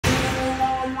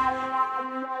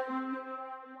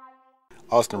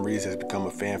Austin Reaves has become a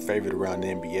fan favorite around the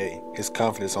NBA. His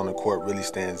confidence on the court really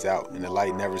stands out, and the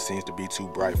light never seems to be too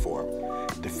bright for him.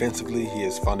 Defensively, he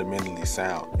is fundamentally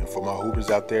sound, and for my hoopers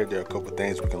out there, there are a couple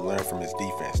things we can learn from his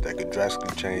defense that could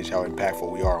drastically change how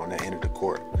impactful we are on that end of the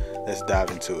court. Let's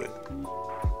dive into it.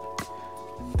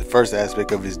 The first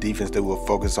aspect of his defense that we'll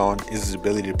focus on is his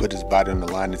ability to put his body on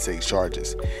the line and take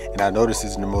charges. And I know this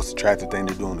isn't the most attractive thing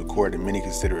to do on the court, and many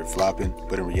consider it flopping,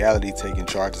 but in reality, taking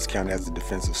charges count as a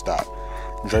defensive stop.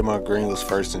 Draymond Green was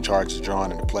first in charges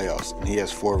drawn in the playoffs, and he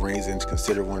has 4 rings and is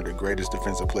considered one of the greatest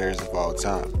defensive players of all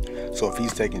time. So if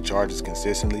he's taking charges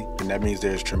consistently, then that means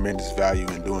there's tremendous value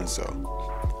in doing so.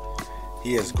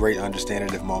 He has great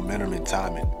understanding of momentum and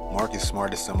timing. Marcus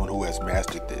Smart is someone who has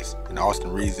mastered this, and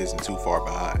Austin Reaves isn't too far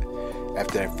behind.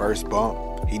 After that first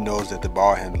bump, he knows that the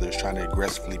ball handler is trying to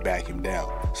aggressively back him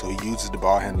down, so he uses the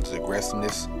ball handler's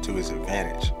aggressiveness to his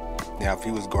advantage. Now, if he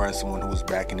was guarding someone who was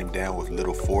backing him down with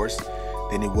little force,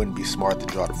 then it wouldn't be smart to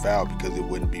draw the foul because it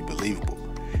wouldn't be believable,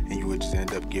 and you would just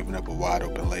end up giving up a wide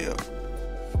open layup.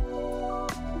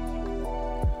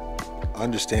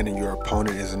 Understanding your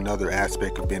opponent is another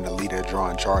aspect of being elite at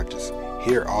drawing charges.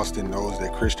 Here, Austin knows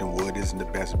that Christian Wood isn't the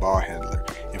best ball handler,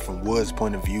 and from Wood's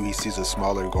point of view, he sees a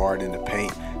smaller guard in the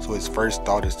paint, so his first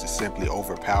thought is to simply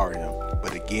overpower him.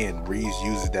 But again, Reaves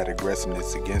uses that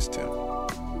aggressiveness against him.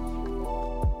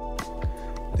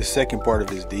 The second part of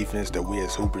his defense that we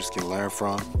as hoopers can learn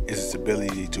from is his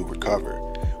ability to recover.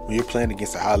 When you're playing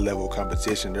against a high-level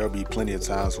competition, there will be plenty of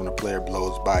times when a player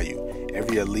blows by you.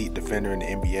 Every elite defender in the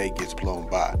NBA gets blown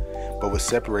by, but what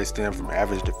separates them from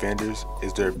average defenders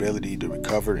is their ability to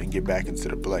recover and get back into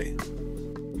the play.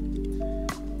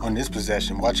 On this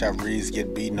possession, watch how Reaves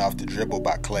get beaten off the dribble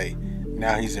by Clay.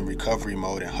 Now he's in recovery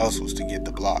mode and hustles to get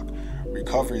the block.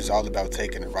 Recovery is all about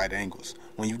taking the right angles.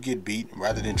 When you get beat,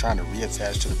 rather than trying to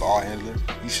reattach to the ball handler,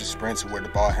 you should sprint to where the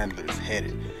ball handler is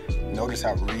headed. Notice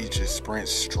how Reaves just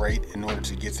sprints straight in order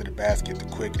to get to the basket the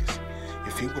quickest.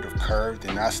 If he would have curved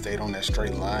and not stayed on that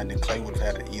straight line, then Clay would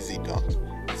have had an easy dunk.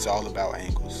 It's all about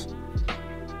angles.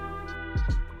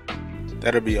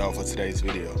 That'll be all for today's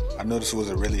video. I know this was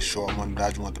a really short one, but I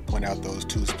just wanted to point out those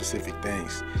 2 specific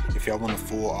things. If y'all want a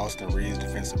full Austin Reaves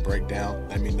defensive breakdown,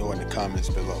 let me know in the comments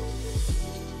below.